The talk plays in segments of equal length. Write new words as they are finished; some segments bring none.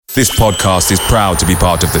This podcast is proud to be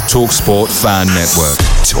part of the TalkSport Fan Network.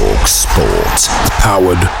 TalkSport.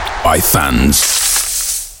 Powered by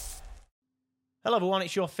fans. Hello everyone,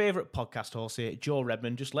 it's your favourite podcast host here, Joe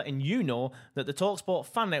Redmond, just letting you know that the TalkSport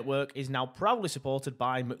Fan Network is now proudly supported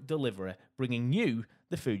by McDelivery, bringing you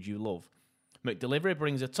the food you love. McDelivery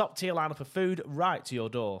brings a top-tier lineup of food right to your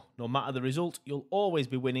door. No matter the result, you'll always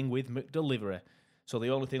be winning with McDelivery. So the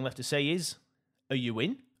only thing left to say is, are you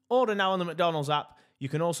in? Order now on the McDonald's app. You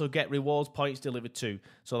can also get rewards points delivered too,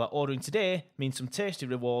 so that ordering today means some tasty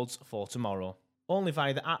rewards for tomorrow. Only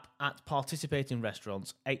via the app at participating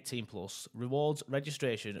restaurants, 18 plus. Rewards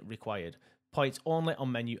registration required. Points only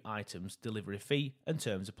on menu items. Delivery fee and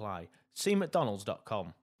terms apply. See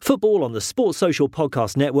mcdonalds.com. Football on the Sports Social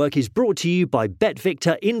Podcast Network is brought to you by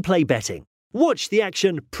BetVictor in-play betting. Watch the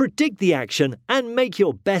action, predict the action, and make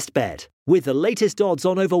your best bet with the latest odds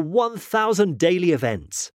on over 1,000 daily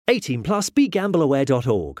events. 18 plus,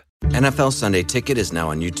 begambleaware.org. NFL Sunday Ticket is now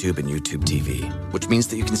on YouTube and YouTube TV, which means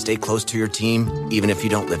that you can stay close to your team even if you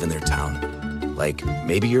don't live in their town. Like,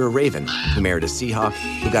 maybe you're a Raven who married a Seahawk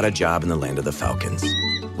who got a job in the land of the Falcons.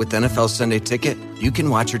 With NFL Sunday Ticket, you can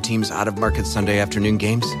watch your team's out-of-market Sunday afternoon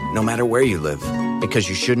games no matter where you live, because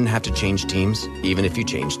you shouldn't have to change teams even if you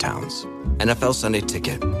change towns. NFL Sunday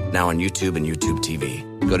Ticket, now on YouTube and YouTube TV.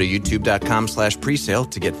 Go to youtube.com/presale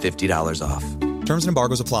to get $50 off. Terms and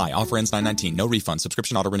embargoes apply. Offer ends 9/19. No refund.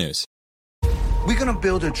 Subscription auto renews. We're gonna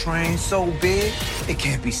build a train so big, it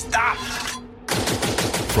can't be stopped.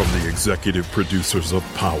 From the executive producers of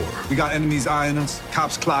Power. We got enemies eyeing us,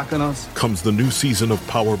 cops clocking us. Comes the new season of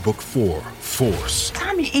Power Book 4, Force.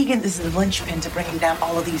 Tommy Egan is the linchpin to bringing down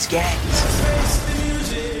all of these gangs.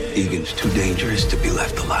 Egan's too dangerous to be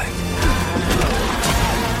left alive.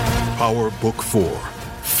 Power Book 4,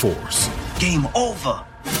 Force. Game over.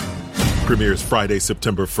 Premieres Friday,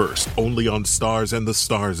 September 1st, only on Stars and the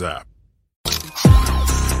Stars app.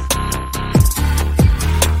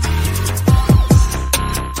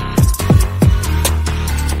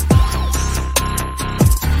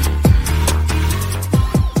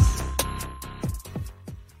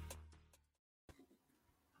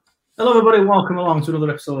 Hello, everybody, and welcome along to another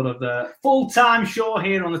episode of the full-time show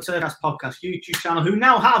here on the Turdcast Podcast YouTube channel, who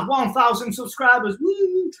now have 1,000 subscribers.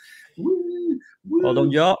 Woo! Woo! Woo! Well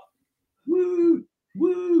done, Joe. Woo!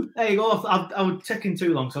 Woo! There you go. I was taking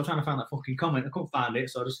too long, so I was trying to find that fucking comment. I couldn't find it,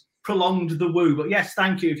 so I just prolonged the woo. But yes,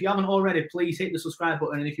 thank you. If you haven't already, please hit the subscribe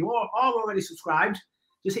button. And if you are already subscribed,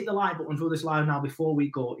 just hit the like button for this live now before we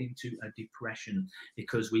go into a depression,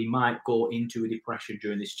 because we might go into a depression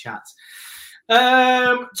during this chat.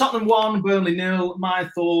 Tottenham 1, Burnley 0. My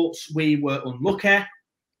thoughts, we were unlucky.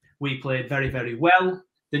 We played very, very well.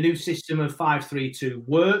 The new system of 5-3-2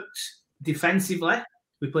 worked defensively.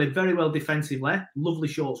 We played very well defensively. Lovely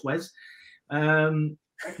shorts, Wes.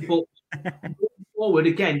 But forward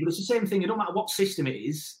again, but it's the same thing. It don't matter what system it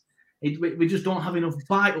is. We just don't have enough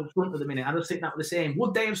bite up front at the minute. I just think that was the same.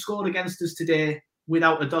 Would they have scored against us today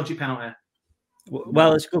without a dodgy penalty?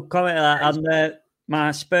 Well, it's a good comment. And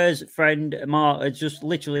my Spurs friend, Mark, has just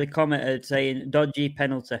literally commented saying, dodgy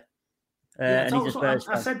penalty. And he's a Spurs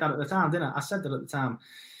fan. I said that at the time, didn't I? I said that at the time.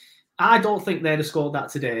 I don't think they'd have scored that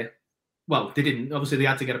today. Well, they didn't. Obviously, they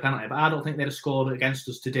had to get a penalty, but I don't think they'd have scored against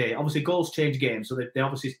us today. Obviously, goals change games, so they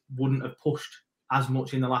obviously wouldn't have pushed as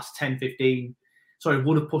much in the last 10-15. Sorry,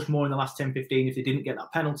 would have pushed more in the last 10-15 if they didn't get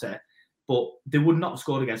that penalty. But they would not have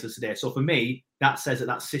scored against us today. So for me, that says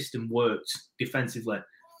that system worked defensively.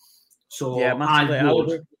 So yeah, I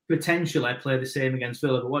would potentially play the same against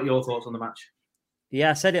Villa. But what are your thoughts on the match?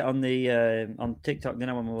 Yeah, I said it on the on TikTok,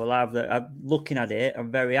 when we were live, that I'm looking at it,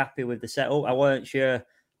 I'm very happy with the setup. I weren't sure,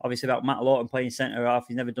 obviously, about Matt Lawton playing centre half.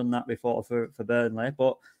 He's never done that before for Burnley,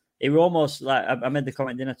 but it was almost like, I made the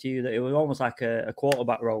comment, didn't I, to you, that it was almost like a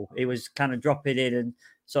quarterback role. He was kind of dropping in and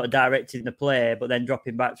sort of directing the play, but then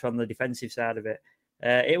dropping back from the defensive side of it.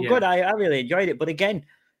 It was good. I really enjoyed it. But again,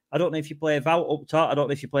 I don't know if you play Vout up top. I don't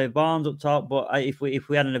know if you play Barnes up top. But if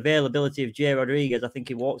we had an availability of Jay Rodriguez, I think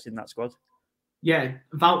he walks in that squad. Yeah,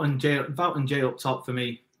 Vout and Jay up top for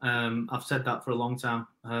me. I've said that for a long time.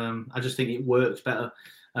 I just think it works better.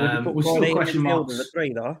 We're still question marks. The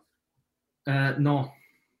three, though? No.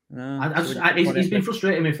 He's been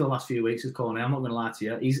frustrating me for the last few weeks with Corney. I'm not going to lie to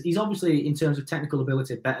you. He's obviously, in terms of technical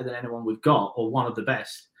ability, better than anyone we've got, or one of the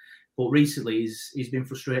best. But recently, he's been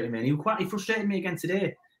frustrating me. And he frustrated me again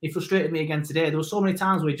today. There were so many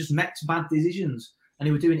times where he just makes bad decisions, and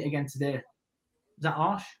he was doing it again today. Is that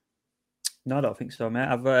harsh? No, I don't think so, mate.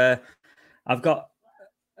 I've got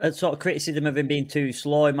a sort of criticism of him being too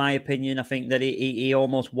slow, in my opinion. I think that he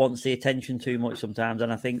almost wants the attention too much sometimes,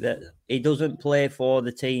 and I think that he doesn't play for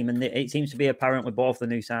the team, and it seems to be apparent with both the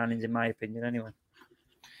new signings, in my opinion, anyway.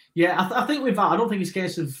 Yeah, I think with Val, I don't think it's a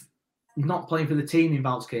case of not playing for the team in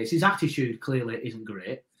Val's case. His attitude clearly isn't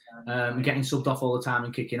great. Getting subbed off all the time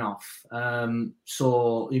and kicking off.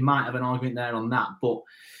 So he might have an argument there on that, but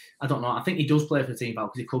I don't know. I think he does play for the team, Val,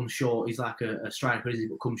 because he comes short. He's like a striker, isn't he,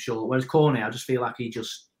 but comes short. Whereas Cornet, I just feel like he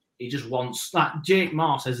just wants, like Jake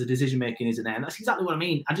Moore says, the decision making isn't there, and that's exactly what I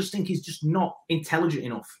mean. I just think he's just not intelligent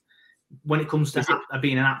enough when it comes to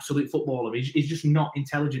being an absolute footballer. He's just not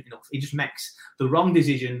intelligent enough. He just makes the wrong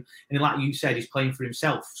decision, and like you said, he's playing for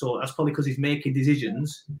himself. So that's probably because he's making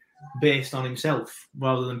decisions based on himself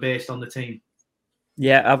rather than based on the team.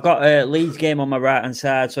 Yeah, I've got a Leeds game on my right-hand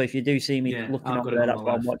side, so if you do see me looking up there, that's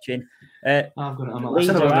what I'm watching. I've got it on my left.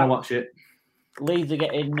 I said I was going to watch it. Leeds are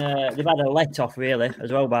getting, they've had a let-off, really,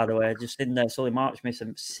 as well, by the way, just in there. Sully March missed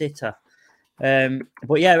a sitter.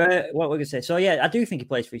 But yeah, what we're going to say. So yeah, I do think he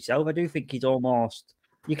plays for himself. I do think he's almost,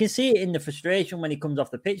 you can see it in the frustration when he comes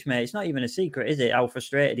off the pitch, mate. It's not even a secret, is it, how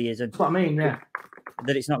frustrated he is? And that's what I mean, yeah.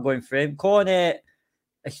 That it's not going for him. Cornet,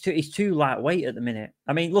 he's too lightweight at the minute.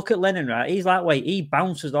 I mean, look at Lennon, right? He's lightweight. He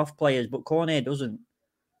bounces off players, but Cornet doesn't.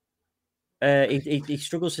 He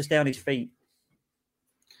struggles to stay on his feet.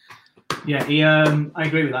 Yeah, I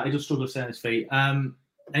agree with that. He does struggle to stay on his feet. And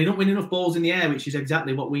he don't win enough balls in the air, which is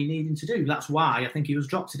exactly what we need him to do. That's why I think he was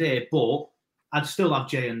dropped today, but I'd still have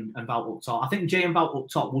Jay and Bout up top. I think Jay and Bout up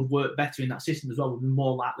top would work better in that system as well, would be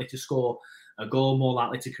more likely to score a goal, more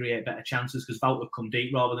likely to create better chances because Bout would come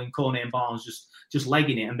deep rather than Cornet and Barnes just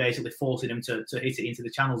legging it and basically forcing him to hit it into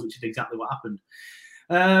the channels, which is exactly what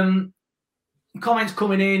happened. Comments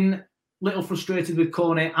coming in, little frustrated with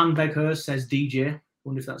Cornet and Weghorst, says DJ.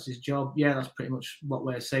 Wonder if that's his job. Yeah, that's pretty much what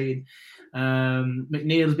we're saying.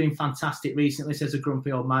 McNeil's been fantastic recently, says a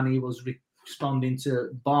grumpy old man. He was responding to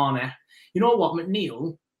Barney. You know what?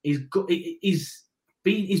 McNeil is good. He's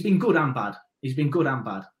been good and bad. He's been good and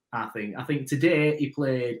bad, I think. I think today he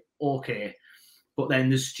played okay. But then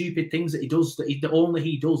there's stupid things that he does that only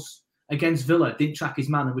he does. Against Villa, didn't track his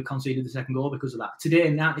man and we conceded the second goal because of that. Today,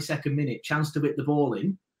 92nd minute, chance to whip the ball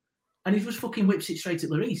in, and he just fucking whips it straight at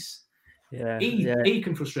Lloris. Yeah, he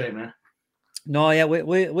can frustrate me. No, yeah,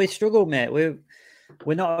 we struggle, mate.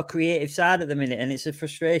 We're not a creative side at the minute, and it's a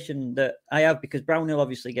frustration that I have because Brownhill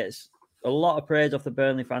obviously gets a lot of praise off the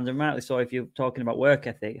Burnley fans, and rightly so if you're talking about work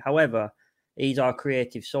ethic. However, he's our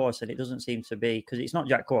creative source, and it doesn't seem to be because it's not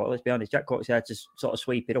Jack Court. Let's be honest, Jack Court's here to sort of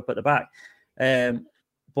sweep it up at the back,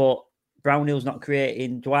 but Brownhill's not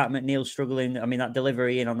creating. Dwight McNeil's struggling. I mean, that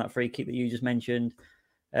delivery in on that free kick that you just mentioned.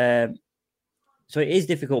 So it is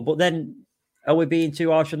difficult. But then are we being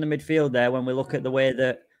too harsh on the midfield there when we look at the way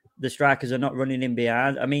that the strikers are not running in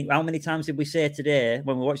behind? I mean, how many times did we say today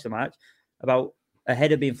when we watched the match about a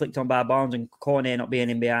header being flicked on by Barnes and Cornet not being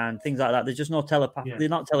in behind, things like that? There's just no telepathic. Yeah. They're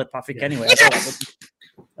not telepathic anyway. Yes!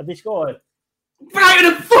 Have they scored?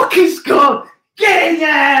 Brighton have fucking scored! Get in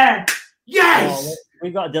there! Yes! Oh,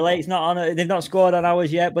 we've got a delay. It's not on. They've not scored on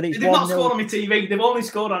ours yet, but it's they've not scored on my TV. They've only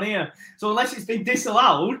scored on here. So unless it's been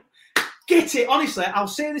disallowed, get it. Honestly, I'll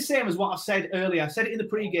say the same as what I said earlier. I said it in the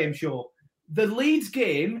pre-game show. The Leeds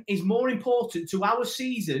game is more important to our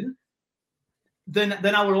season than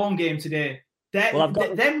our own game today.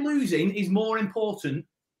 Them losing is more important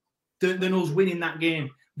than us winning that game.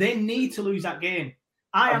 They need to lose that game.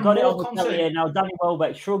 I've got it on the telly here now. Danny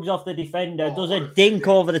Welbeck shrugs off the defender, does a dink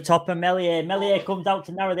over the top of Meslier. Meslier comes out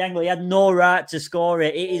to narrow the angle. He had no right to score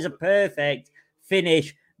it. It is a perfect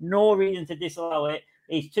finish. No reason to disallow it.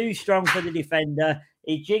 He's too strong for the defender.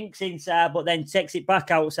 He jinks inside, but then takes it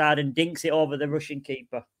back outside and dinks it over the Russian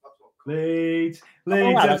keeper. Leeds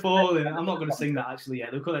are falling. I'm not going to sing that actually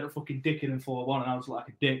yet. They'll call it a fucking dicking and 4-1, and I was like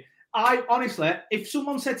a dick. I honestly, if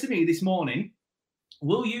someone said to me this morning,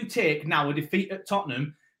 will you take now a defeat at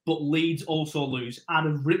Tottenham, but Leeds also lose? I'd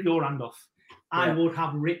have ripped your hand off. Yeah. I would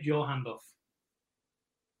have ripped your hand off.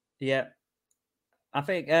 Yeah. I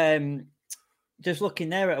think just looking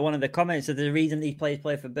there at one of the comments of the reason these players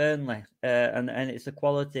play for Burnley and it's the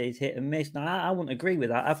quality is hit and miss. Now, I wouldn't agree with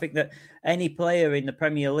that. I think that any player in the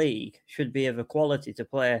Premier League should be of a quality to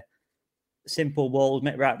play simple balls,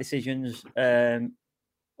 make right decisions,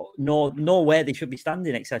 know where they should be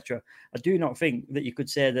standing, etc. I do not think that you could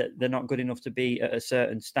say that they're not good enough to be at a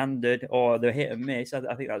certain standard or they're hit and miss.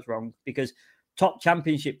 I think that's wrong because top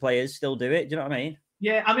championship players still do it. Do you know what I mean?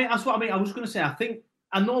 Yeah, I mean, that's what I mean. I was going to say,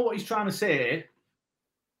 I know what he's trying to say.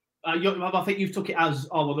 I think you've took it as,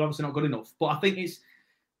 oh, well, they're obviously not good enough. But I think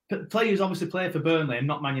players obviously play for Burnley and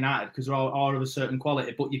not Man United because they're all of a certain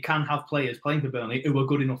quality, but you can have players playing for Burnley who are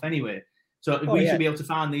good enough anyway. So we should be able to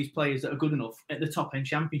find these players that are good enough at the top end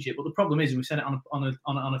Championship. But the problem is, and we've said it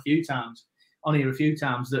on a few times,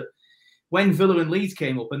 that when Villa and Leeds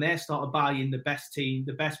came up and they started buying the best team,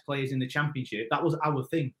 the best players in the Championship, that was our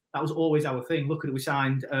thing. That was always our thing. Look at it, we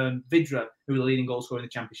signed Vidra, who was the leading goal scorer in the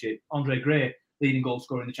Championship. Andre Gray, leading goal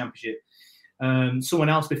scorer in the Championship. Someone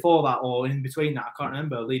else before that or in between that, I can't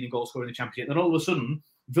remember, leading goal scorer in the Championship. Then all of a sudden,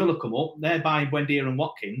 Villa come up, they're buying Buendia and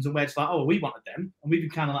Watkins, and we're just like, oh, we wanted them. And we've been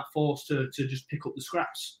kind of like forced to just pick up the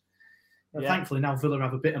scraps. Yeah. Thankfully, now Villa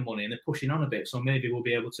have a bit of money and they're pushing on a bit, so maybe we'll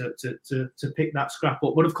be able to pick that scrap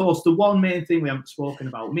up. But of course, the one main thing we haven't spoken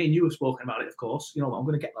about, me and you have spoken about it, of course. You know what, I'm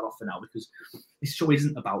going to get that off for now because this show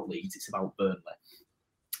isn't about Leeds, it's about Burnley.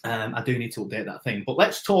 I do need to update that thing. But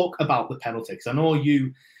let's talk about the penalty, because I know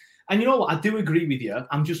you... And you know what, I do agree with you.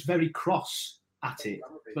 I'm just very cross at it.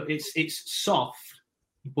 But it's soft,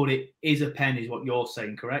 but it is a pen, is what you're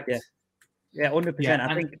saying, correct? Yeah, 100%. Yeah,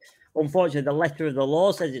 I think... Unfortunately, the letter of the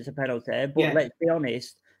law says it's a penalty, but let's be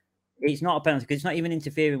honest, it's not a penalty because it's not even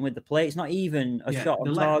interfering with the play. It's not even a shot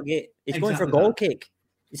on target. It's going for a goal kick.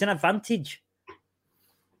 It's an advantage.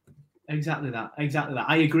 Exactly that.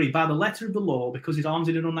 I agree. By the letter of the law, because his arm's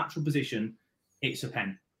in an unnatural position, it's a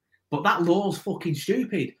pen. But that law's fucking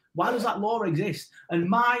stupid. Why does that law exist? And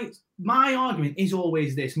my argument is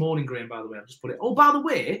always this. Morning, Graham, by the way. I've just put it. Oh, by the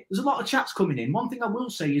way, there's a lot of chats coming in. One thing I will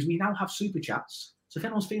say is we now have super chats. So if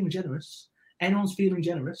anyone's feeling generous,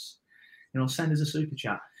 send us a super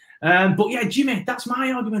chat. But yeah, Jimmy, that's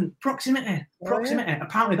my argument. Proximity. Yeah.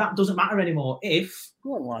 Apparently that doesn't matter anymore.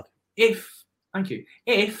 Go on, lad. Thank you.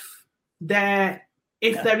 If they're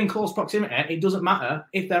in close proximity, it doesn't matter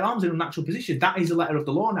if their arm's in a natural position. That is a letter of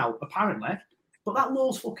the law now, apparently. But that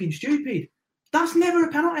law's fucking stupid. That's never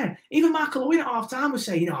a penalty. Even Michael Owen at half-time was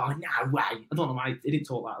saying, oh, no way. I don't know why he didn't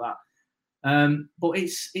talk like that. But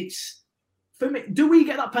it's for me, do we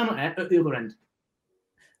get that penalty at the other end?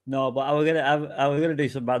 No, but I was gonna do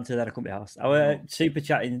some banter, then I couldn't be asked. I was super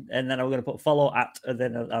chatting, and then I was gonna put follow at, and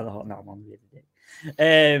then I thought, no, I'm on the other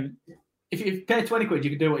day. If you pay 20 quid,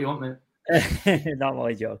 you can do what you want, mate. No, I'm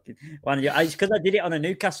only joking. Because I did it on a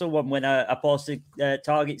Newcastle one when I posted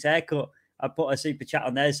Target's haircut. I put a super chat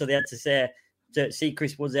on there, so they had to say to see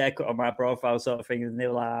Chris Wood's haircut on my profile, sort of thing, and they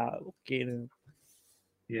were like, okay.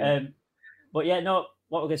 Yeah. But yeah, no.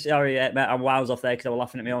 What was I sorry, mate, I'm wows off there because I was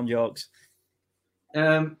laughing at my own jokes.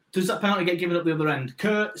 Does that penalty get given up the other end?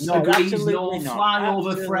 Kurtz agrees no.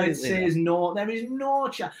 Flyover Fred says no. There is no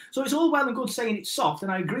chance. So it's all well and good saying it's soft,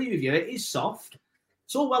 and I agree with you. It is soft.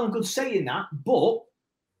 It's all well and good saying that, but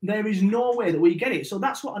there is no way that we get it. So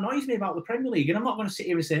that's what annoys me about the Premier League. And I'm not going to sit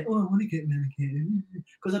here and say, oh, I want to get it,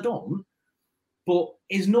 because I don't. But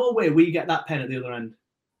there's no way we get that pen at the other end.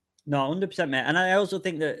 No, 100%, mate. And I also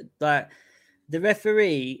think that the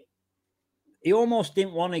referee, he almost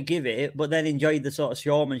didn't want to give it, but then enjoyed the sort of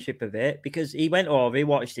showmanship of it because he went over, he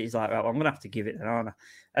watched it, he's like, right, well, I'm going to have to give it then, aren't I?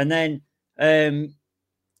 And then,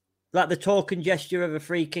 like the token gesture of a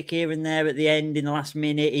free kick here and there at the end in the last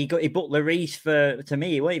minute, he booked Lloris to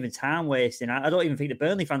me, it wasn't even time wasting. I don't even think the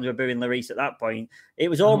Burnley fans were booing Lloris at that point. It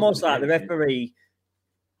was almost like the referee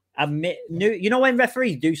you know when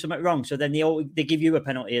referees do something wrong, so then they give you a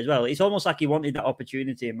penalty as well. It's almost like he wanted that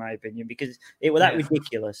opportunity, in my opinion, because it was that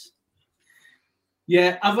ridiculous.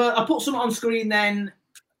 Yeah, I put something on screen then.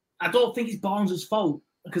 I don't think it's Barnes' fault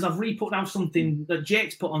because I've re-put down something that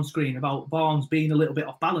Jake's put on screen about Barnes being a little bit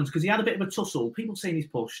off balance because he had a bit of a tussle. People saying he's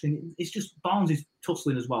pushed, and it's just Barnes is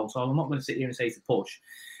tussling as well, so I'm not going to sit here and say it's a push.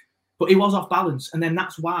 But he was off balance, and then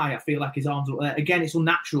that's why I feel like his arms were there. Again, it's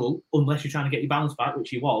unnatural unless you're trying to get your balance back, which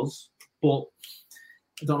he was. But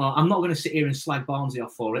I don't know. I'm not going to sit here and slag Barnsley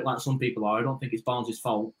off for it like some people are. I don't think it's Barnes'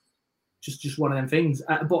 fault. Just one of them things.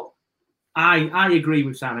 But I agree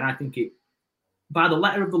with Simon. I think it, by the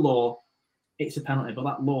letter of the law, it's a penalty. But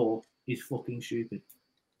that law is fucking stupid.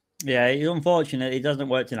 Yeah, it's unfortunate. It doesn't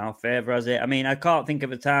work in our favour, has it? I mean, I can't think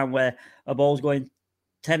of a time where a ball's going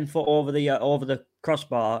 10 foot over the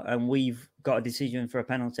crossbar and we've got a decision for a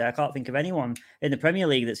penalty. I can't think of anyone in the Premier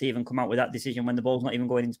League that's even come out with that decision when the ball's not even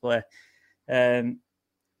going into play.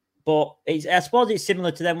 But I suppose it's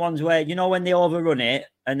similar to them ones where, you know, when they overrun it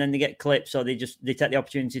and then they get clipped, so they take the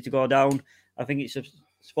opportunity to go down. I think I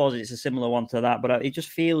suppose it's a similar one to that, but it just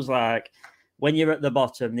feels like when you're at the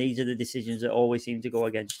bottom, these are the decisions that always seem to go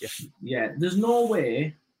against you. Yeah, there's no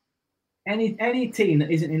way any team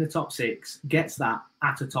that isn't in the top six gets that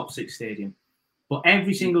at a top six stadium. But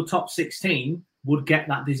every single top 16 would get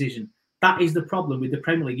that decision. That is the problem with the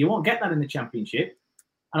Premier League. You won't get that in the Championship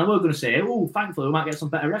And I was going to say, thankfully we might get some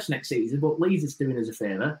better refs next season, but Leeds is doing us a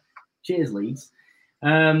favour. Cheers, Leeds.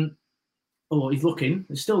 He's looking.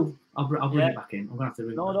 It's still. I'll bring it back in. I'm going to have to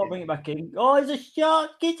bring it back in. No, don't bring it back in. Oh, it's a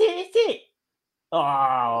shot. Get it.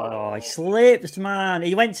 Oh, he slipped, man.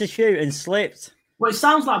 He went to shoot and slipped. Well, it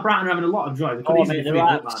sounds like Brighton are having a lot of joy. They're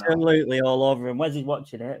absolutely all over him. Wes is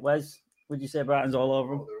watching it. Wes, would you say Brighton's all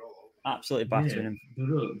over him? Absolutely battering him.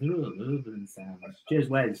 Cheers,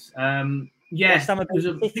 Wes. Yes,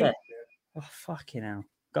 West Ham Oh, fucking hell.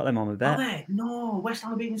 Got them on my bet. Are they? No, West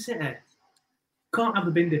Ham are beating City. Can't have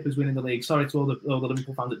the bin dippers winning the league. Sorry to all the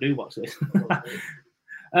Liverpool fans that do watch this. But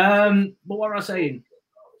what was I saying?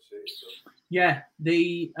 Yeah,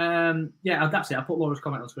 that's it. I put Laura's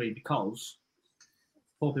comment on screen because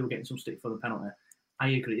Poppy were getting some stick for the penalty. I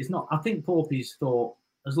agree. It's not. I think Poppy's thought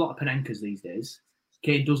there's a lot of Panenkes these days.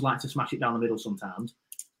 Kane does like to smash it down the middle sometimes,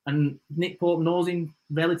 and Nick Pope knows him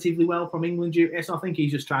relatively well from England duty. So I think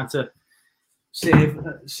he's just trying to save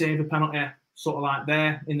a penalty, sort of like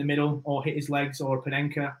there in the middle, or hit his legs, or a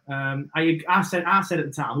Panenka. I said at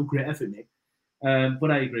the time, great effort, Nick.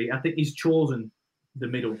 But I agree. I think he's chosen the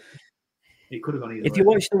middle. It could have gone either way. If you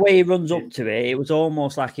watch the way he runs up to it, it was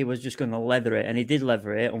almost like he was just going to leather it, and he did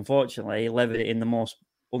leather it. Unfortunately, he leathered it in the most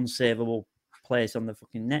unsavable place on the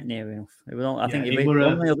fucking net near enough. It was. I think even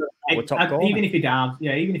if he dives,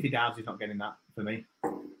 he's not getting that for me.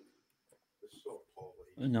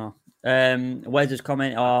 No. Wes'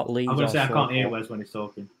 comment are Leeds. I'm going to say I can't hear Wes when he's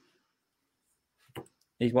talking.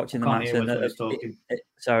 He's watching the match.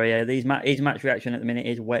 His match reaction at the minute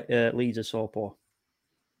is Leeds are so poor.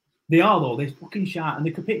 They are, though. They're fucking sharp and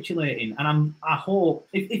they're capitulating. And I hope,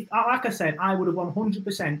 if like I said, I would have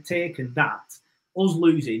 100% taken that, us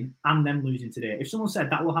losing and them losing today. If someone said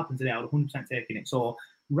that will happen today, I would have 100% taken it. So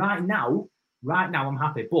right now, I'm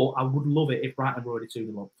happy. But I would love it if Brighton were already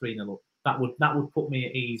 2-0 up, 3-0 up. That would put me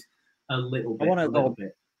at ease a little bit.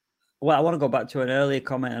 Well, I want to go back to an earlier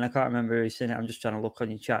comment, and I can't remember who's saying it. I'm just trying to look on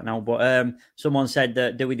your chat now. But someone said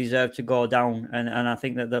that do we deserve to go down? And I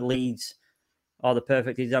think that the Leeds are the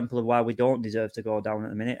perfect example of why we don't deserve to go down at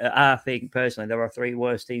the minute. I think personally there are 3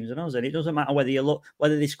 worse teams than us, and it doesn't matter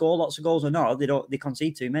whether they score lots of goals or not. They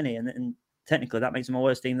concede too many, and technically that makes them a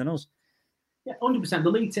worse team than us. Yeah, 100%. The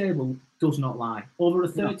league table does not lie. Over a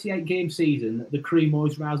 38-game season, the cream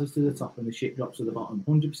always rises to the top and the shit drops to the bottom.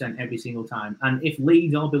 100% every single time. And if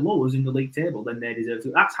Leeds are below us in the league table, then they deserve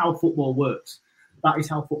to. That's how football works. That is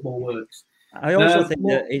how football works. I also think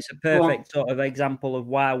that it's a perfect sort of example of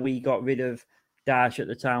why we got rid of Dash at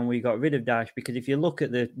the time. We got rid of Dash because if you look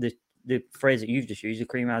at the phrase that you've just used, the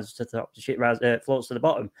cream rises to the top, the shit floats to the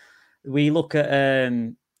bottom. We look at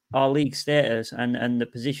our league status and the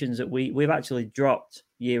positions that we've actually dropped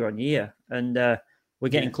year on year, and we're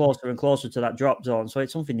getting closer and closer to that drop zone. So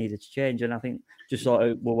it's something needed to change, and I think just thought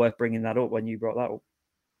it were worth bringing that up when you brought that up.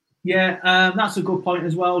 Yeah, that's a good point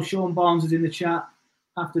as well. Sean Barnes is in the chat.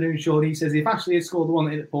 Afternoon, Sean. He says if Ashley had scored the one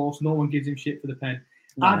that hit the post, no one gives him shit for the pen.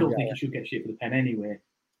 No, I don't think he should get shit for the pen anyway.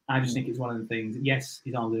 I just think it's one of the things. Yes,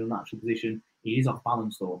 he's on the unnatural position. He is off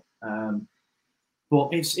balance though. But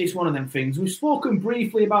it's one of them things. We've spoken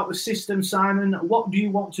briefly about the system, Simon. What do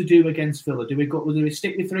you want to do against Villa? Do we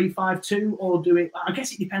stick with 3-5-2 or do it? I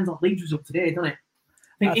guess it depends on Leeds was up today, doesn't it?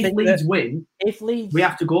 I think if Leeds win, we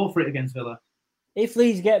have to go for it against Villa. If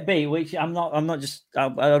Leeds get beat, which I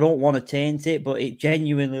don't want to taint it, but it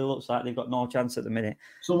genuinely looks like they've got no chance at the minute.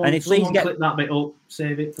 Leeds clip that bit up,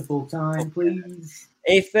 save it for full time, please.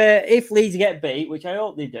 If Leeds get beat, which I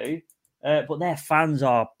hope they do, but their fans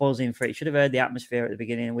are buzzing for it. You should have heard the atmosphere at the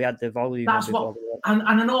beginning. We had the volume. That's what, and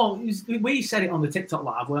I know we said it on the TikTok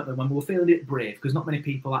live, weren't we, when we were feeling it brave because not many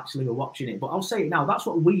people actually were watching it. But I'll say it now. That's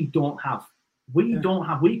what we don't have. We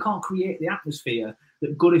can't create the atmosphere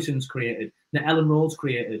that Goodison's created, that Ellen Road's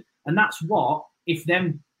created. And that's what, if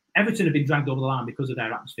Everton have been dragged over the line because of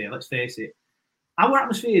their atmosphere, let's face it. Our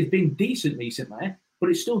atmosphere has been decent recently, but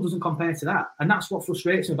it still doesn't compare to that. And that's what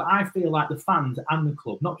frustrates me. But I feel like the fans and the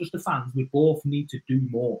club, not just the fans, we both need to do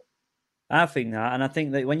more. I think that. And I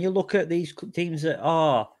think that when you look at these teams that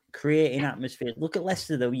are creating atmosphere, look at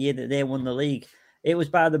Leicester the year that they won the league. It was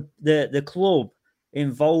by the club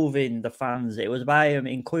involving the fans. It was by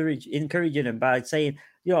encouraging them by saying,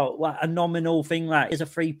 like a nominal thing like here's a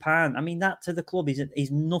free pan. I mean, that to the club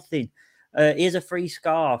is nothing. Here's a free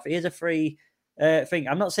scarf. Here's a free thing.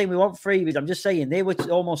 I'm not saying we want freebies. I'm just saying they were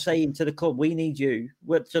almost saying to the club, we need you.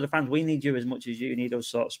 To the fans, we need you as much as you need us,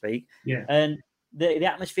 so to speak. Yeah. And the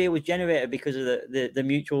atmosphere was generated because of the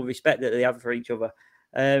mutual respect that they have for each other.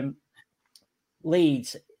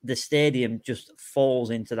 Leeds, the stadium just falls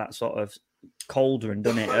into that sort of cauldron,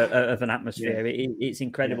 doesn't it, of an atmosphere. Yeah. It's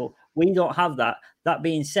incredible. We don't have that. That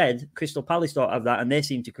being said, Crystal Palace don't have that, and they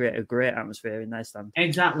seem to create a great atmosphere in their stand.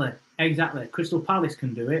 Exactly. Crystal Palace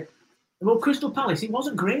can do it. Well, Crystal Palace, it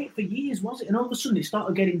wasn't great for years, was it? And all of a sudden, it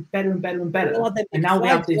started getting better and better and better. Well, and now they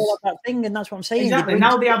have this that thing, and that's what I'm saying. Exactly.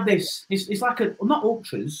 Now they have this. It's like not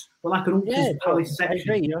ultras, but like an ultras Palace section. I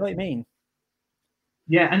agree. You know what I mean?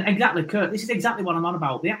 Yeah, and exactly, Kurt. This is exactly what I'm on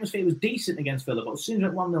about. The atmosphere was decent against Villa, but as soon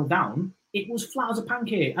as it went 1-0 down, it was flat as a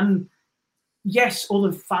pancake. And yes,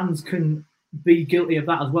 other fans can be guilty of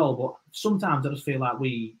that as well. But sometimes I just feel like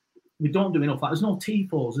we don't do enough. Like there's no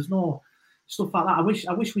tifos, there's no stuff like that.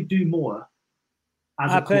 I wish we'd do more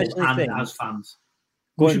as a club and as fans.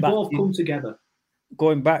 We should both come together.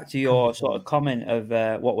 Going back to your sort of comment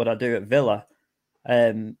of what would I do at Villa,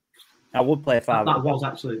 I would play 5. That was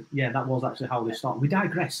actually how they started. We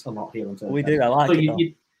digress a lot here on Thursday. We do. I like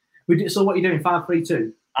it. So what are you doing?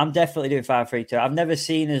 5-3-2? I'm definitely doing 5-3-2. I've never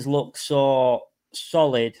seen us look so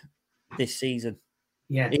solid this season.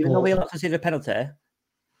 Yeah, even though we not considered a penalty.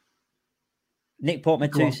 Nick Pope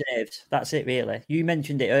made 2 saves. That's it, really. You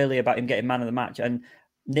mentioned it earlier about him getting man of the match, and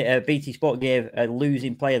BT Sport gave a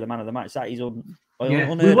losing player the man of the match. That is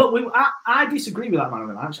I disagree with that man of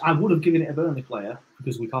the match. I would have given it a Burnley player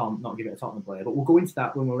because we can't not give it a Tottenham player. But we'll go into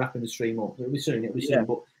that when we're wrapping the stream up. It'll be soon.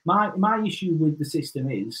 But my issue with the system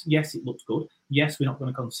is, yes, it looks good. Yes, we're not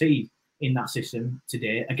going to concede in that system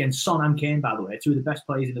today against Son and Kane, by the way, 2 of the best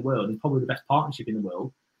players in the world and probably the best partnership in the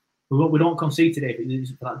world. We don't concede today if it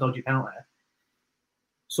isn't for that dodgy penalty.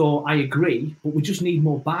 So I agree, but we just need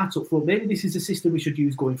more bats up front. Maybe this is a system we should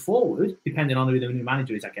use going forward, depending on who the new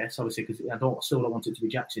manager is, I guess, obviously, because I still don't want it to be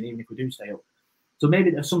Jackson, even if we do stay up. So maybe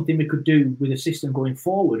there's something we could do with a system going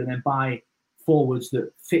forward and then buy forwards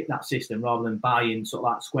that fit that system rather than buying sort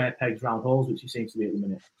of like square pegs, round holes, which it seems to be at the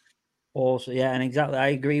minute. Also, yeah, and exactly, I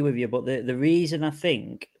agree with you. But the reason I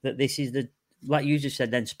think that this is like you just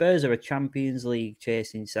said, then Spurs are a Champions League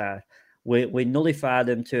chasing side. We nullified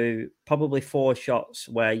them to probably 4 shots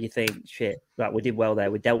where you think, shit, that we did well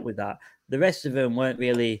there. We dealt with that. The rest of them weren't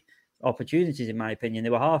really opportunities, in my opinion.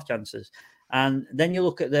 They were half chances. And then you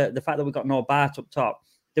look at the fact that we got no Bart up top.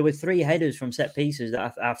 There were 3 headers from set pieces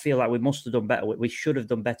that I feel like we must have done better with. We should have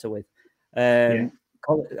done better with. I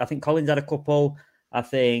think Collins had a couple. I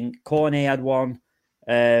think Cornet had one.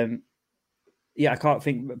 I can't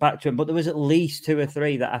think back to him, but there was at least 2 or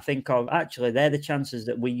 3 that I think of. Actually, they're the chances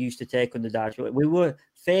that we used to take under Darge. We were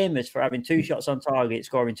famous for having 2 shots on target,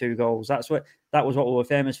 scoring 2 goals. That was what we were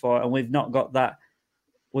famous for, and we've not got that.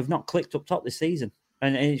 We've not clicked up top this season,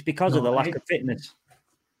 and it's because of the lack of fitness.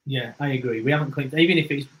 Yeah, I agree. We haven't clicked, even if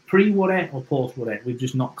it's pre-Woody or post-Woody, we've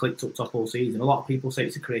just not clicked up top all season. A lot of people say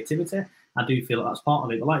it's a creativity. I do feel that's part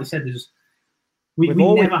of it, but like you said, we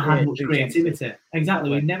never had much creativity. Exactly.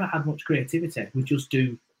 We've never had much creativity. We just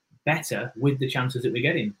do better with the chances that we're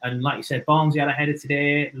getting. And like you said, Barnsley had a header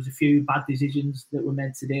today. There was a few bad decisions that were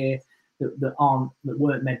made today that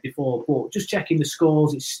weren't made before. But just checking the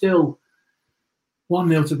scores, it's still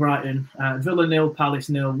 1-0 to Brighton. Villa 0, Palace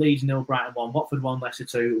 0, Leeds 0, Brighton 1, Watford 1, Leicester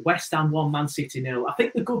 2, West Ham 1, Man City 0. I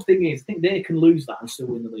think the good thing is, I think they can lose that and still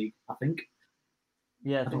win the league. I think.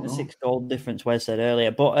 Yeah, I think the 6-goal difference Wes said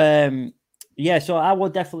earlier. But so I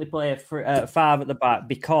would definitely play 5 at the back,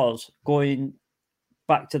 because going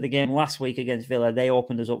back to the game last week against Villa, they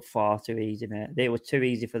opened us up far too easy, mate. They were too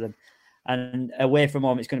easy for them. And away from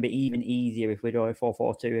home, it's going to be even easier if we do a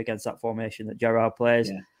 4-4-2 against that formation that Gerrard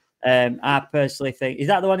plays. Yeah. I personally think... Is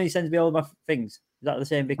that the one who sends me all of my things? Is that the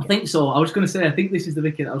same Vicky? I think so. I was going to say, I think this is the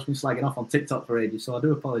Vicky that I was been slagging off on TikTok for ages, so I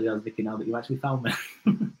do apologise, Vicky, now that you actually found me.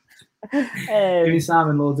 Giving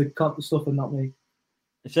Simon loads of stuff and not me.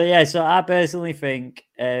 So I personally think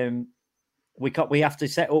we have to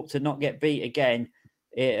set up to not get beat again,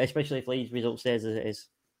 especially if Leeds' result stays as it is.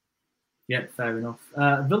 Yeah, fair enough.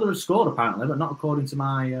 Villa have scored apparently, but not according to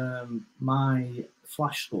my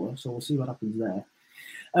flash score. So we'll see what happens there.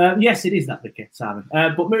 Yes, it is that Vicky, Simon.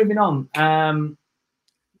 But moving on.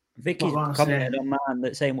 Vicky's commented on mine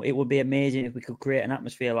that saying it would be amazing if we could create an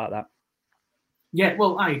atmosphere like that. Yeah,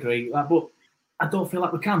 well, I agree, but I don't feel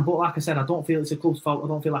like we can. But like I said, I don't feel it's a club's fault. I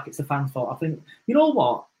don't feel like it's the fans' fault. I think, you know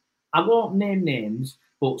what? I won't name names,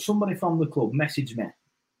 but somebody from the club messaged me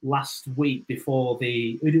last week before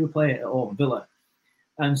who do we play at home, Villa,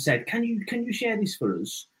 and said, "Can you share this for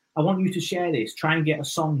us? I want you to share this. Try and get a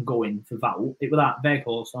song going for Val. It was that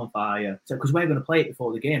Veghorst on Fire. So because we're going to play it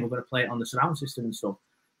before the game, we're going to play it on the surround system and stuff."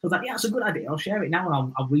 So I was like, "Yeah, that's a good idea. I'll share it now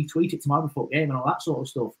and I'll retweet it tomorrow before the game and all that sort of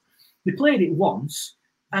stuff." They played it once,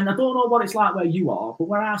 and I don't know what it's like where you are, but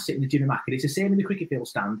where I sit in the Jimmy Mackey, it's the same in the cricket field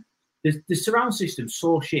stand. The surround system's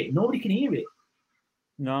so shit, nobody can hear it.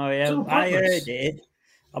 No, yeah, I heard it.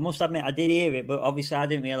 I must admit, I did hear it, but obviously I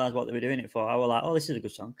didn't realise what they were doing it for. I was like, oh, this is a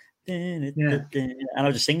good song. And I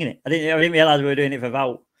was just singing it. I didn't realise we were doing it for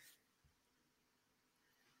Vout.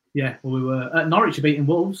 Yeah, well, we were at Norwich beating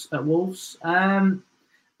Wolves at Wolves.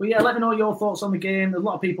 But yeah, let me know your thoughts on the game. There's a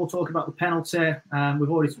lot of people talking about the penalty.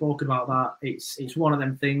 We've already spoken about that. It's one of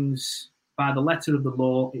them things. By the letter of the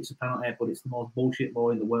law, it's a penalty, but it's the most bullshit law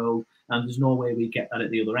in the world, and there's no way we get that at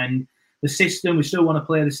the other end. The system, we still want to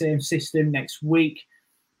play the same system next week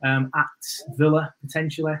at Villa,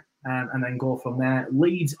 potentially, and then go from there.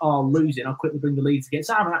 Leeds are losing. I'll quickly bring the Leeds again.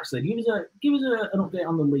 Simon, actually, give us an update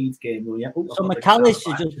on the Leeds game, will you? So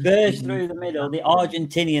McAllister just burst through the middle. The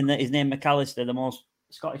Argentinian that is named McAllister, the most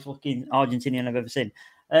Scottish-looking Argentinian I've ever seen,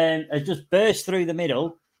 has just burst through the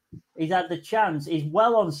middle. He's had the chance. He's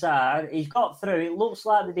well onside. He's got through. It looks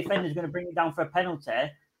like the defender's going to bring it down for a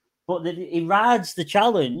penalty, but he rides the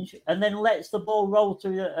challenge and then lets the ball roll to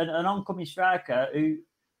an oncoming striker who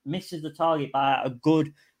misses the target by a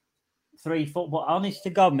good 3 foot. But honest to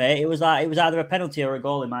God, mate, it was either a penalty or a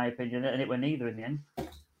goal in my opinion, and it were neither in the end.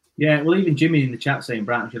 Yeah, well, even Jimmy in the chat saying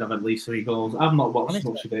Brighton should have at least 3 goals. I've not watched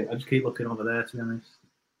much of it. I just keep looking over there, to be honest.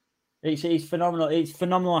 It's phenomenal. It's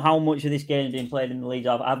phenomenal how much of this game is being played in the league.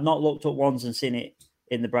 I've not looked up once and seen it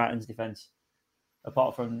in the Brighton's defence,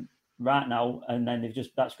 apart from right now. And then that's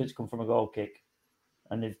because it's come from a goal kick,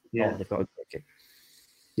 and they've got a goal kick.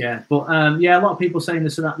 Yeah, but a lot of people saying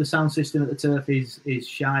that the sound system at the turf is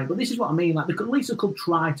shy. But this is what I mean. Like, at least the club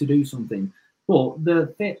try to do something, but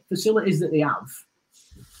the facilities that they have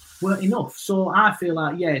weren't enough. So I feel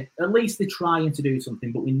like, at least they're trying to do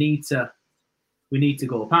something, but we need to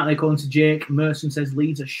go. Apparently, according to Jake, Merson says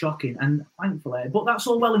Leeds are shocking, and thankfully, but that's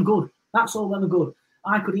all well and good.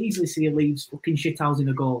 I could easily see a Leeds fucking shithousing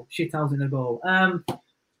a goal.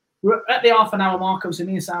 We're at the half an hour mark. Obviously,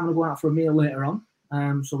 me and Simon will go out for a meal later on.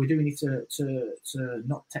 So we do need to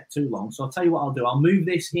not take too long. So I'll tell you what I'll do. I'll move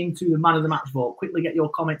this into the man of the match vote. Quickly get your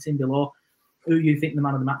comments in below. Who you think the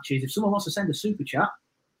man of the match is? If someone wants to send a super chat,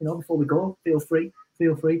 before we go, feel free.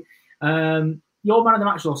 Your man of the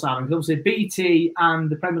match, though, Simon, because obviously BT and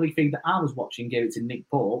the Premier League feed that I was watching gave it to Nick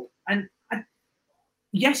Pope. And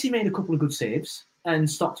yes, he made a couple of good saves and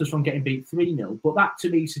stopped us from getting beat 3-0. But that, to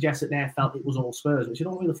me, suggests that they felt it was all Spurs, which I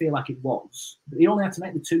don't really feel like it was. But he only had to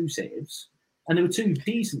make the 2 saves. And there were 2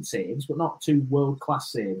 decent saves, but not 2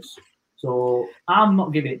 world-class saves. So I'm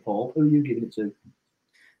not giving it Paul. Who are you giving it to?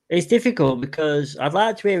 It's difficult because I'd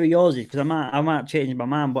like to hear yours because I might change my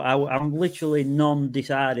mind, but I'm literally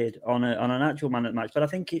non-decided on an actual man of the match. But I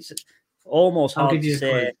think it's almost hard to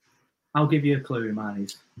say. I'll give you a clue who mine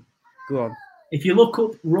is. Go on. If you look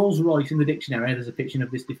up Rolls Royce in the dictionary, there's a picture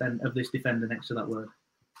of this defender next to that word.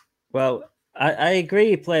 Well, I agree.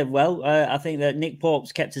 He played well. I think that Nick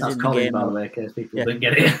Pope's kept us in the game. By the way, in case people didn't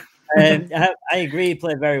get it. I agree. He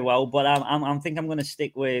played very well, but I think I'm going to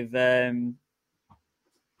stick with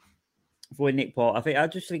Nick Pope. I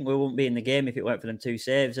just think we wouldn't be in the game if it weren't for them 2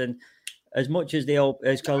 saves. And as much as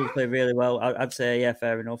Collins played really well, I'd say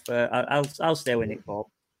fair enough. I'll stay with Nick Pope.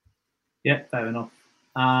 Yeah, fair enough.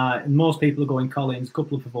 Most people are going Collins. A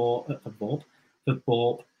couple for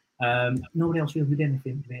Pope. Nobody else really did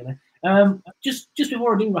anything really. Just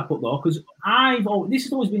before I do wrap up though, because this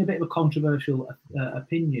has always been a bit of a controversial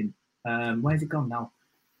opinion. Where's it gone now?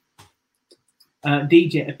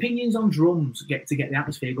 DJ, opinions on drums get the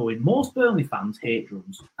atmosphere going. Most Burnley fans hate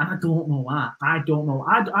drums, and I don't know why. I don't know.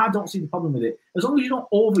 I don't see the problem with it. As long as you don't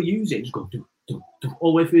overuse it, just go do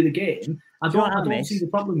all the way through the game. I don't see the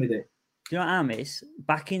problem with it. Do you know what I miss?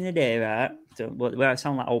 Back in the day, right? Where I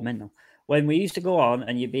sound like old men now. When we used to go on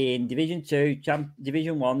and you'd be in Division 2,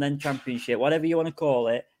 Division 1, then Championship, whatever you want to call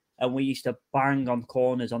it, and we used to bang on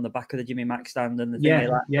corners on the back of the Jimmy Mack stand and the thing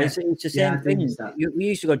like that. It's the same thing. We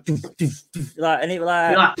used to go and it was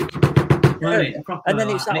like and then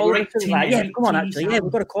it's like, come on, actually,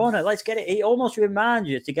 we've got a corner, let's get it. It almost reminds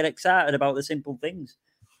you to get excited about the simple things.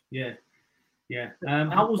 Yeah.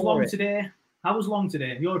 How was long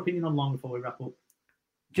today? Your opinion on long before we wrap up?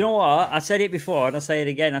 Do you know what? I said it before and I'll say it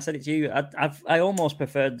again. I said it to you. I almost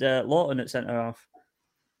preferred Lawton at centre half.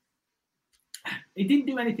 He didn't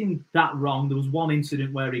do anything that wrong. There was one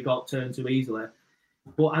incident where he got turned too easily.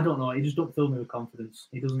 But I don't know. He just don't fill me with confidence.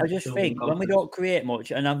 I just think when we don't create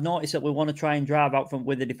much, and I've noticed that we want to try and drive out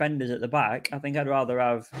with the defenders at the back, I think I'd rather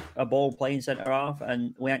have a ball playing centre half,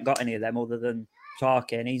 and we ain't got any of them other than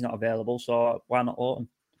Tarky, and he's not available, so why not Lawton?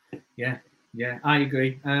 Yeah, I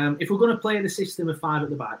agree. If we're going to play the system of 5 at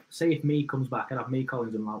the back, say if me comes back, I'd have me,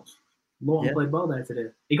 Collins and Louts. Lawton played well there today.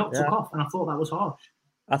 He got took off, and I thought that was harsh.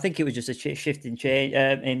 I think it was just a shift in change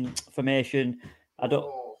in formation. I don't.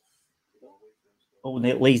 Oh,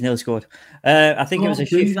 Lee's nearly scored. I think it was a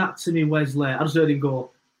do shift. that to me, Wesley. I just heard him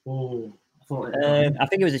go, oh. I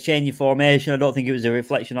think it was a change of formation. I don't think it was a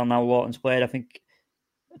reflection on how Lawton's played. I think,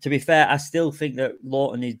 to be fair, I still think that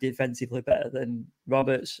Lawton is defensively better than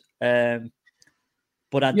Roberts. But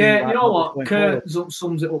I do you like know Roberts what? Kurt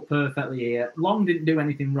sums it up perfectly here. Long didn't do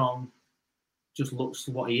anything wrong. Just looks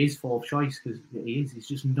to what he is, fourth choice, because he's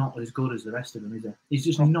just not as good as the rest of them, is he? He's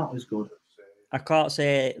just not as good. I can't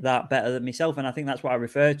say that better than myself, and I think that's what I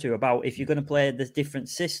refer to about if you're going to play this different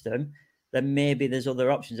system, then maybe there's other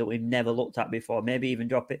options that we've never looked at before. Maybe even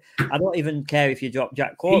drop it. I don't even care if you drop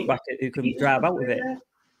Jack Cork back who can drive out with it.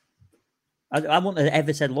 I wouldn't have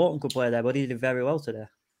ever said Lawton could play there, but he did very well today.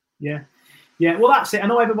 Yeah. Well, that's it. I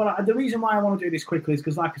know everybody. The reason why I want to do this quickly is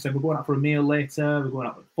because, like I said, we're going out for a meal later. We're going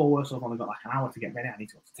out at 4, so I've only got like an hour to get ready. I need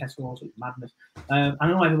to go to Tesco, so it's madness. I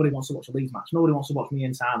know everybody wants to watch a Leeds match. Nobody wants to watch me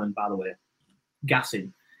and Simon, by the way,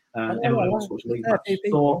 gassing. Everybody wants to watch a Leeds match.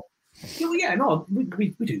 So, we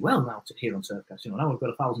do well now here on Surfcast. Now we've got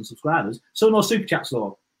 1,000 subscribers. So no super chats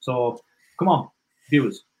though. So come on,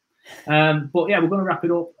 viewers. But yeah, we're going to wrap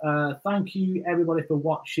it up. Thank you everybody for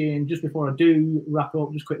watching. Just before I do wrap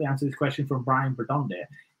up, just quickly answer this question from Brian Bredonde.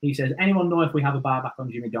 He says, anyone know if we have a bar back on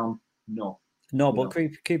Jimmy Don? No, but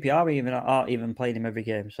QPR aren't even playing him every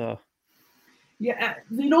game. So yeah,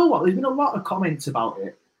 you know what? There's been a lot of comments about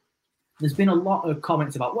it. There's been a lot of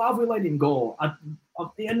comments about, why have we let him go?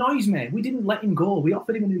 It annoys me. We didn't let him go. We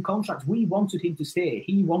offered him a new contract. We wanted him to stay.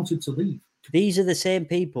 He wanted to leave. These are the same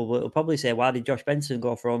people that will probably say, why did Josh Benson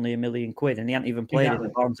go for only £1 million and he hadn't even played in the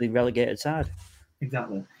Barnsley relegated side?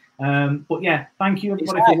 Exactly. But yeah, thank you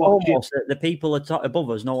everybody for watching. The people above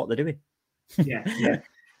us know what they're doing. Yeah.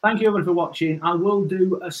 Thank you everybody for watching. I will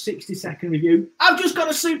do a 60-second review. I've just got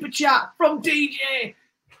a super chat from DJ.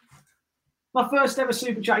 My first ever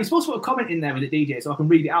super chat. He's supposed to put a comment in there with it, DJ, so I can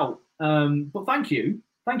read it out. But thank you.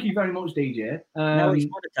 Thank you very much, DJ. No, it's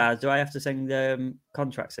monetized. Do I have to send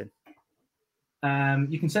contracts in?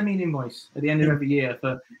 You can send me an invoice at the end of every year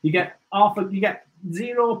you get half a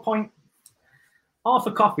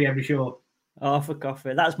coffee every show. Half a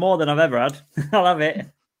coffee. That's more than I've ever had. I'll have it.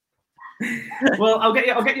 Well, I'll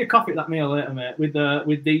get you a coffee at that meal later, mate. With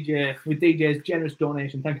DJ's generous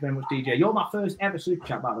donation. Thank you very much, DJ. You're my first ever super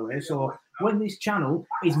chat, by the way. So when this channel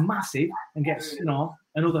is massive and gets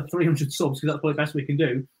another 300 subs, because that's probably the best we can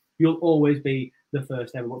do, you'll always be the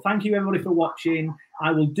first ever. But thank you everybody for watching.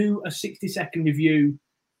 I will do a 60-second review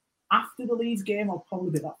after the Leeds game. I'll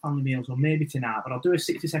probably be at that family meal, so maybe tonight. But I'll do a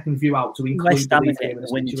 60-second review out to include the Leeds game in the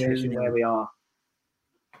situation where we are.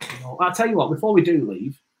 I'll tell you what, before we do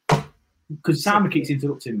leave, because Simon keeps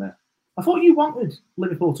interrupting me, I thought you wanted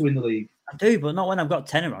Liverpool to win the league. I do, but not when I've got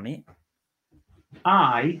tenner on it.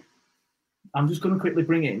 I'm just going to quickly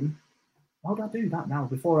bring in. How do I do that now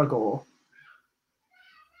before I go?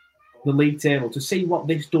 The league table to see what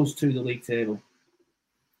this does to the league table.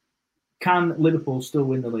 Can Liverpool still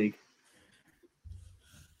win the league?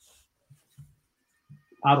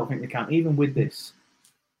 I don't think they can, even with this.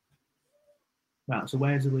 Right, so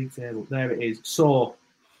where's the league table? There it is. So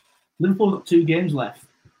Liverpool's got 2 games left.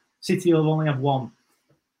 City will only have 1.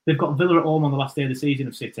 They've got Villa at home on the last day of the season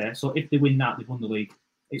of City. So if they win that, they've won the league.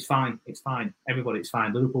 It's fine. It's fine. Everybody, it's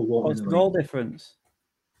fine. Liverpool won't win the league. What's the goal difference?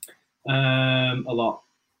 A lot.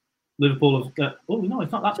 Liverpool have got... Oh, no,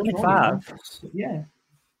 it's not that. It's only 5. Yeah.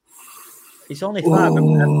 It's only 5.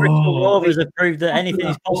 Bristol Rovers have proved that anything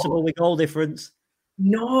is possible with goal difference.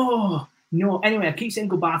 No. Anyway, I keep saying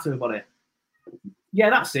goodbye to everybody. Yeah,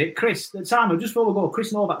 that's it. Chris, Simon, just before we go,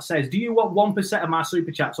 Chris Novak says, do you want 1% of my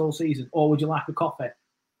super chats all season, or would you like a coffee?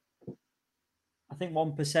 I think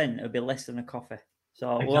 1% would be less than a coffee.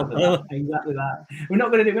 So exactly that. We're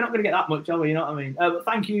not going to get that much, are we? You know what I mean? But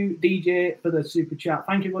thank you, DJ, for the super chat.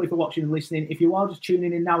 Thank you, everybody, for watching and listening. If you are just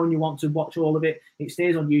tuning in now and you want to watch all of it, it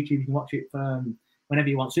stays on YouTube. You can watch it whenever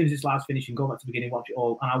you want. As soon as this live's finished, you can go back to the beginning, watch it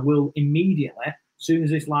all. And I will immediately, as soon as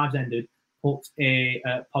this live's ended, put a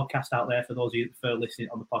podcast out there for those of you for listening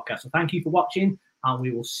on the podcast. So thank you for watching, and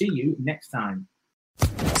we will see you next time.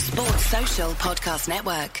 Sports Social Podcast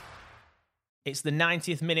Network. It's the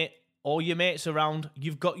 90th minute. All your mates around,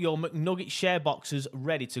 you've got your McNugget share boxes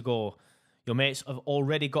ready to go. Your mates have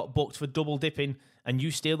already got booked for double dipping, and you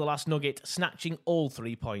steal the last nugget, snatching all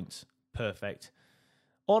 3 points. Perfect.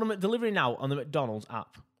 Order McDelivery now on the McDonald's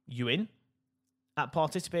app. You in? At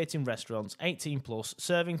participating restaurants, 18 plus,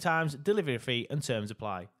 serving times, delivery fee and terms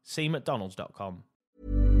apply. See mcdonalds.com.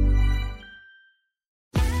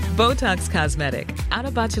 Botox Cosmetic, out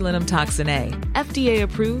of botulinum toxin A, FDA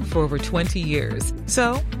approved for over 20 years.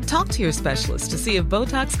 So, talk to your specialist to see if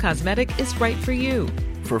Botox Cosmetic is right for you.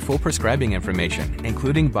 For full prescribing information,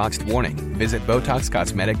 including boxed warning, visit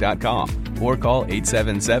BotoxCosmetic.com or call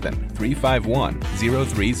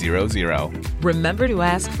 877-351-0300. Remember to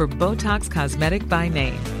ask for Botox Cosmetic by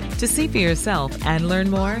name. To see for yourself and learn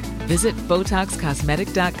more, visit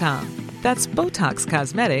BotoxCosmetic.com. That's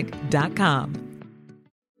BotoxCosmetic.com.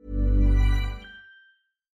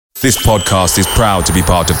 This podcast is proud to be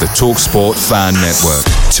part of the TalkSport Fan Network.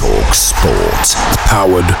 TalkSport.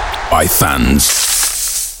 Powered by fans.